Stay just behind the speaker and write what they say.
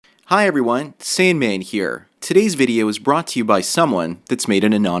Hi everyone, Sandman here. Today's video is brought to you by someone that's made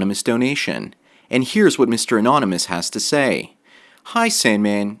an anonymous donation. And here's what Mr. Anonymous has to say. Hi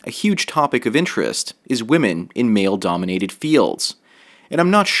Sandman, a huge topic of interest is women in male-dominated fields. And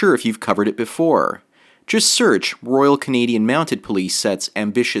I'm not sure if you've covered it before. Just search Royal Canadian Mounted Police sets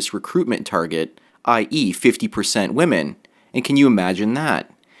ambitious recruitment target, i.e. 50% women, and can you imagine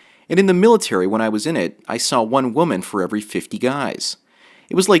that? And in the military, when I was in it, I saw one woman for every 50 guys.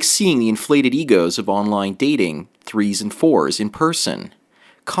 It was like seeing the inflated egos of online dating, 3s and 4s, in person.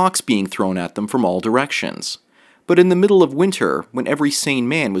 Cocks being thrown at them from all directions. But in the middle of winter, when every sane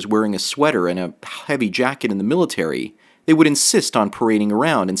man was wearing a sweater and a heavy jacket in the military, they would insist on parading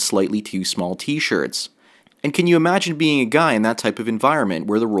around in slightly too small t-shirts. And can you imagine being a guy in that type of environment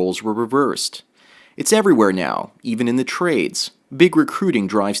where the roles were reversed? It's everywhere now, even in the trades. Big recruiting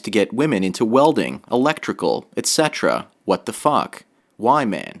drives to get women into welding, electrical, etc. What the fuck? Why,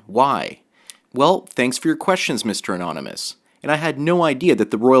 man? Why? Well, thanks for your questions, Mr. Anonymous. And I had no idea that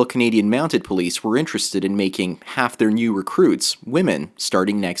the Royal Canadian Mounted Police were interested in making half their new recruits women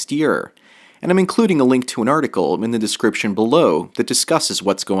starting next year. And I'm including a link to an article in the description below that discusses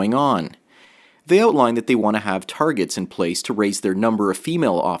what's going on. They outline that they want to have targets in place to raise their number of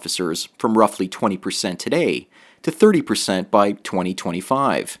female officers from roughly 20% today to 30% by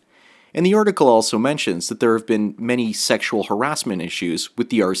 2025. And the article also mentions that there have been many sexual harassment issues with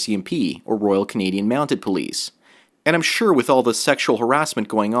the RCMP, or Royal Canadian Mounted Police. And I'm sure with all the sexual harassment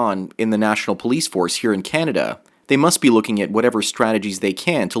going on in the National Police Force here in Canada, they must be looking at whatever strategies they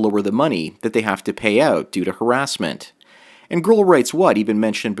can to lower the money that they have to pay out due to harassment. And Girl Writes What even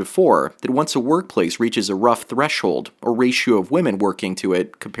mentioned before that once a workplace reaches a rough threshold, or ratio of women working to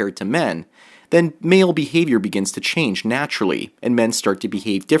it compared to men, then male behavior begins to change naturally, and men start to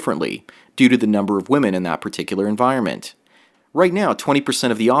behave differently, due to the number of women in that particular environment. Right now,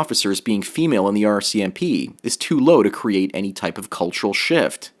 20% of the officers being female in the RCMP is too low to create any type of cultural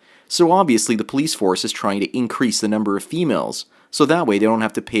shift. So obviously the police force is trying to increase the number of females, so that way they don't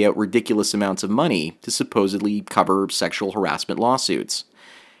have to pay out ridiculous amounts of money to supposedly cover sexual harassment lawsuits.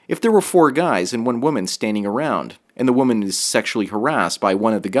 If there were 4 guys and 1 woman standing around, and the woman is sexually harassed by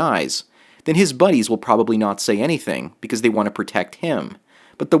one of the guys, then his buddies will probably not say anything because they want to protect him.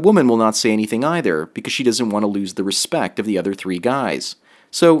 But the woman will not say anything either because she doesn't want to lose the respect of the other 3 guys.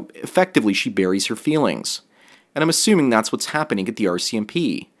 So effectively she buries her feelings. And I'm assuming that's what's happening at the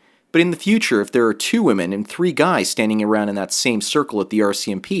RCMP. But in the future, if there are 2 women and 3 guys standing around in that same circle at the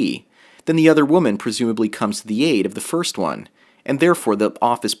RCMP, then the other woman presumably comes to the aid of the first one, and therefore the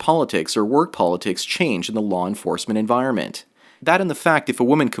office politics or work politics change in the law enforcement environment. That and the fact if a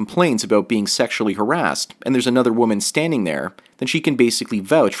woman complains about being sexually harassed and there's another woman standing there, then she can basically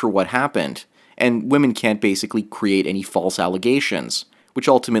vouch for what happened, and women can't basically create any false allegations, which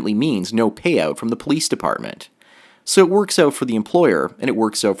ultimately means no payout from the police department. So it works out for the employer, and it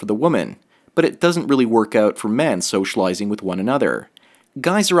works out for the woman, but it doesn't really work out for men socializing with one another.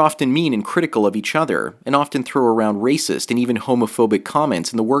 Guys are often mean and critical of each other, and often throw around racist and even homophobic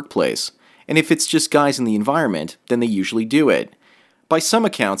comments in the workplace. And if it's just guys in the environment, then they usually do it. By some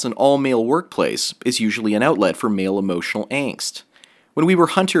accounts, an all-male workplace is usually an outlet for male emotional angst. When we were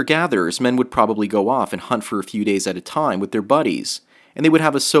hunter-gatherers, men would probably go off and hunt for a few days at a time with their buddies, and they would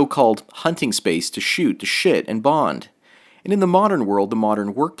have a so-called hunting space to shoot, to shit, and bond. And in the modern world, the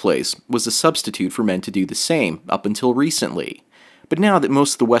modern workplace was a substitute for men to do the same, up until recently. But now that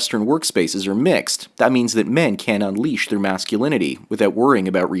most of the Western workspaces are mixed, that means that men can unleash their masculinity without worrying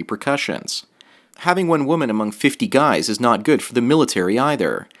about repercussions. Having 1 woman among 50 guys is not good for the military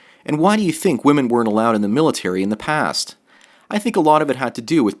either. And why do you think women weren't allowed in the military in the past? I think a lot of it had to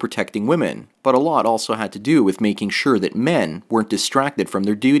do with protecting women, but a lot also had to do with making sure that men weren't distracted from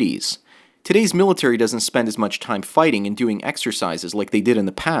their duties. Today's military doesn't spend as much time fighting and doing exercises like they did in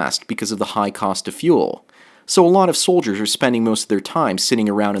the past because of the high cost of fuel. So a lot of soldiers are spending most of their time sitting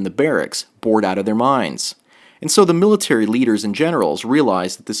around in the barracks, bored out of their minds. And so the military leaders and generals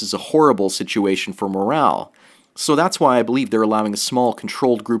realize that this is a horrible situation for morale. So that's why I believe they're allowing a small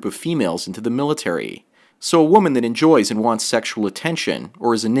controlled group of females into the military. So a woman that enjoys and wants sexual attention,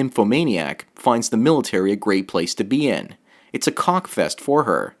 or is a nymphomaniac, finds the military a great place to be in. It's a cockfest for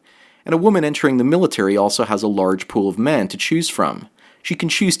her. And a woman entering the military also has a large pool of men to choose from. She can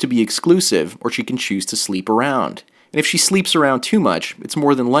choose to be exclusive, or she can choose to sleep around. And if she sleeps around too much, it's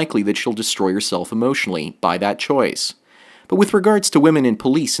more than likely that she'll destroy herself emotionally by that choice. But with regards to women in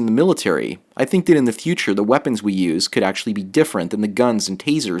police and the military, I think that in the future the weapons we use could actually be different than the guns and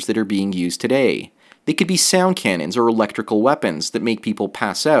tasers that are being used today. They could be sound cannons or electrical weapons that make people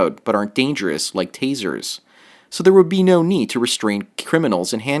pass out but aren't dangerous like tasers. so there would be no need to restrain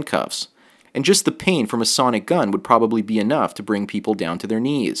criminals in handcuffs. And just the pain from a sonic gun would probably be enough to bring people down to their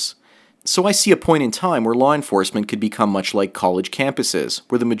knees. So I see a point in time where law enforcement could become much like college campuses,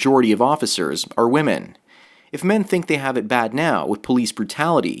 where the majority of officers are women. If men think they have it bad now with police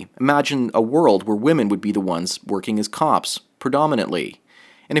brutality, imagine a world where women would be the ones working as cops, predominantly.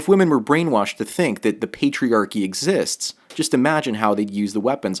 And if women were brainwashed to think that the patriarchy exists, just imagine how they'd use the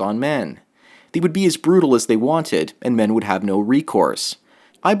weapons on men. They would be as brutal as they wanted, and men would have no recourse.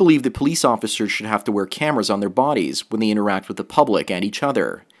 I believe that police officers should have to wear cameras on their bodies when they interact with the public and each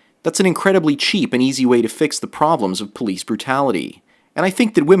other. That's an incredibly cheap and easy way to fix the problems of police brutality. And I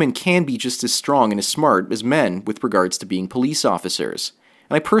think that women can be just as strong and as smart as men with regards to being police officers.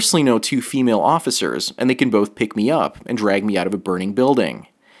 And I personally know 2 female officers, and they can both pick me up and drag me out of a burning building.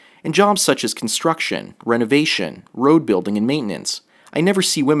 In jobs such as construction, renovation, road building, and maintenance, I never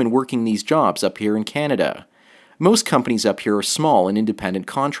see women working these jobs up here in Canada. Most companies up here are small and independent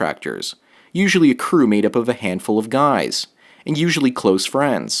contractors, usually a crew made up of a handful of guys, and usually close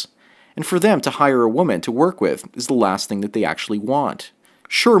friends. And for them to hire a woman to work with is the last thing that they actually want.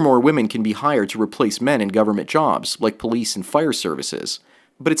 Sure, more women can be hired to replace men in government jobs, like police and fire services,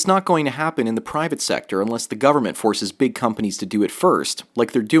 but it's not going to happen in the private sector unless the government forces big companies to do it first,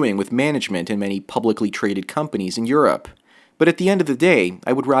 like they're doing with management in many publicly traded companies in Europe. But at the end of the day,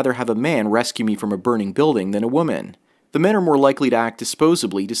 I would rather have a man rescue me from a burning building than a woman. The men are more likely to act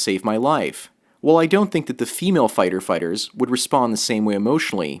disposably to save my life. While I don't think that the female fighters would respond the same way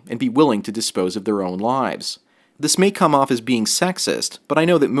emotionally and be willing to dispose of their own lives. This may come off as being sexist, but I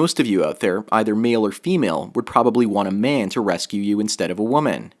know that most of you out there, either male or female, would probably want a man to rescue you instead of a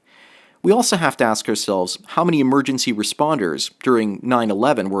woman. We also have to ask ourselves how many emergency responders during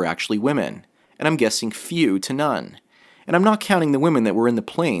 9/11 were actually women, and I'm guessing few to none. And I'm not counting the women that were in the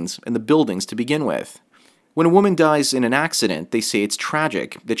planes and the buildings to begin with. When a woman dies in an accident, they say it's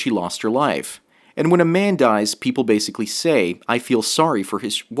tragic that she lost her life. And when a man dies, people basically say, I feel sorry for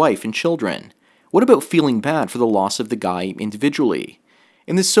his wife and children. What about feeling bad for the loss of the guy individually?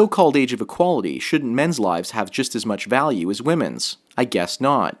 In this so-called age of equality, shouldn't men's lives have just as much value as women's? I guess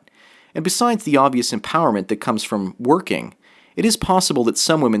not. And besides the obvious empowerment that comes from working, it is possible that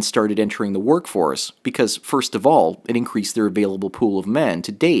some women started entering the workforce because, first of all, it increased their available pool of men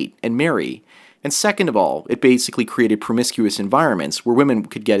to date and marry, and second of all, it basically created promiscuous environments where women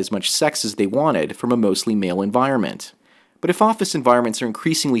could get as much sex as they wanted from a mostly male environment. But if office environments are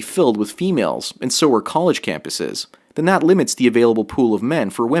increasingly filled with females, and so are college campuses, then that limits the available pool of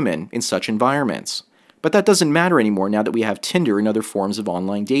men for women in such environments. But that doesn't matter anymore now that we have Tinder and other forms of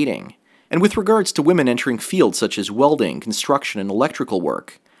online dating. And with regards to women entering fields such as welding, construction, and electrical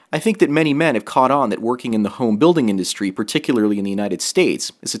work, I think that many men have caught on that working in the home building industry, particularly in the United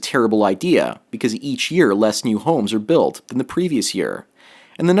States, is a terrible idea because each year less new homes are built than the previous year.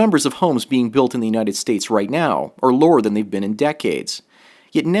 And the numbers of homes being built in the United States right now are lower than they've been in decades.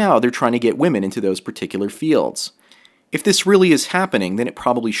 Yet now they're trying to get women into those particular fields. If this really is happening, then it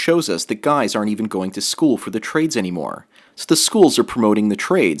probably shows us that guys aren't even going to school for the trades anymore. So the schools are promoting the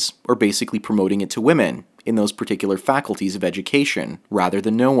trades, or basically promoting it to women, in those particular faculties of education, rather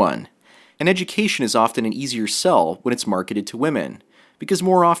than no one. And education is often an easier sell when it's marketed to women, because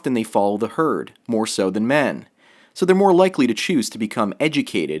more often they follow the herd, more so than men. So they're more likely to choose to become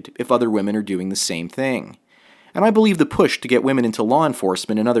educated if other women are doing the same thing. And I believe the push to get women into law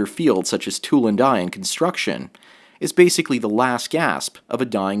enforcement and other fields such as tool and die and construction is basically the last gasp of a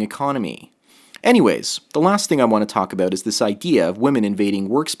dying economy. Anyways, the last thing I want to talk about is this idea of women invading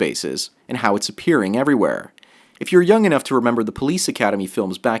workspaces and how it's appearing everywhere. If you're young enough to remember the Police Academy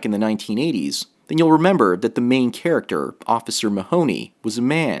films back in the 1980s, then you'll remember that the main character, Officer Mahoney, was a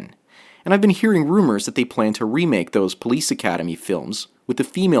man. And I've been hearing rumors that they plan to remake those Police Academy films with the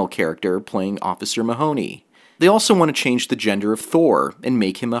female character playing Officer Mahoney. They also want to change the gender of Thor and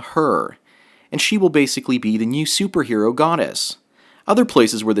make him a her, and she will basically be the new superhero goddess. Other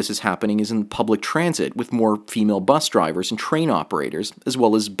places where this is happening is in public transit with more female bus drivers and train operators, as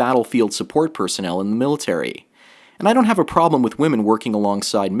well as battlefield support personnel in the military. And I don't have a problem with women working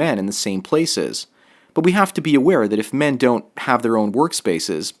alongside men in the same places, but we have to be aware that if men don't have their own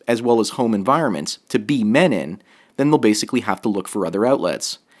workspaces, as well as home environments, to be men in, then they'll basically have to look for other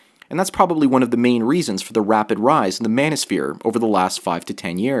outlets. And that's probably one of the main reasons for the rapid rise in the manosphere over the last 5 to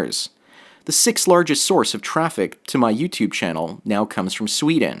 10 years. The 6th largest source of traffic to my YouTube channel now comes from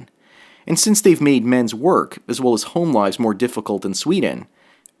Sweden. And since they've made men's work, as well as home lives more difficult in Sweden,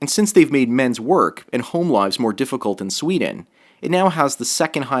 it now has the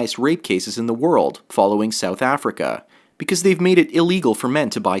 2nd highest rape cases in the world, following South Africa, because they've made it illegal for men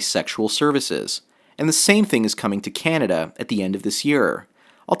to buy sexual services. And the same thing is coming to Canada at the end of this year.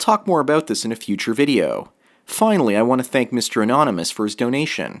 I'll talk more about this in a future video. Finally, I want to thank Mr. Anonymous for his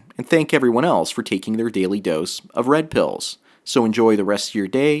donation, and thank everyone else for taking their daily dose of red pills. So enjoy the rest of your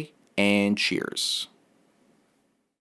day, and cheers.